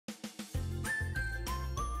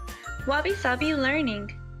Wabi-Sabi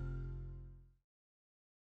Learning.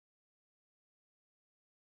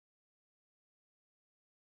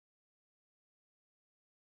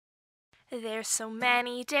 There's so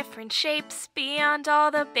many different shapes beyond all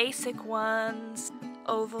the basic ones.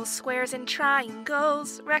 Ovals, squares, and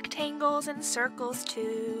triangles, rectangles, and circles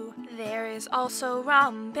too. There is also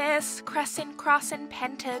rhombus, crescent, cross, and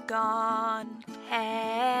pentagon.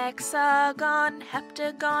 Hexagon,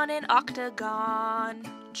 heptagon, and octagon.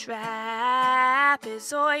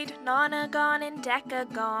 Trapezoid, nonagon, and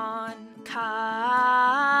decagon.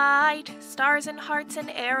 Kite, stars and hearts and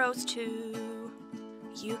arrows too.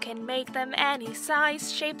 You can make them any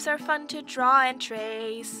size, shapes are fun to draw and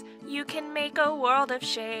trace. You can make a world of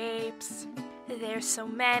shapes. There's so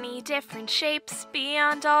many different shapes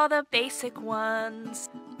beyond all the basic ones.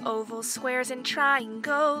 Ovals, squares, and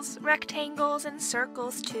triangles, rectangles, and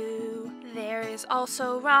circles too. There is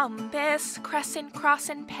also rhombus, crescent, cross,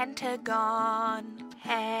 and pentagon.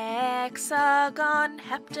 Hexagon,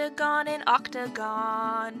 heptagon, and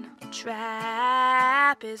octagon.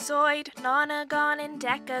 Trapezoid, nonagon, and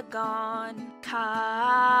decagon.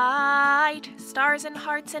 Kite, stars and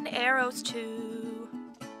hearts and arrows too.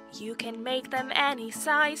 You can make them any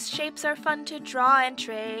size, shapes are fun to draw and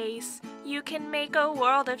trace. You can make a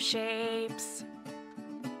world of shapes.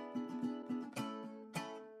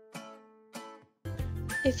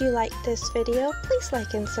 If you liked this video, please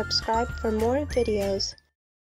like and subscribe for more videos.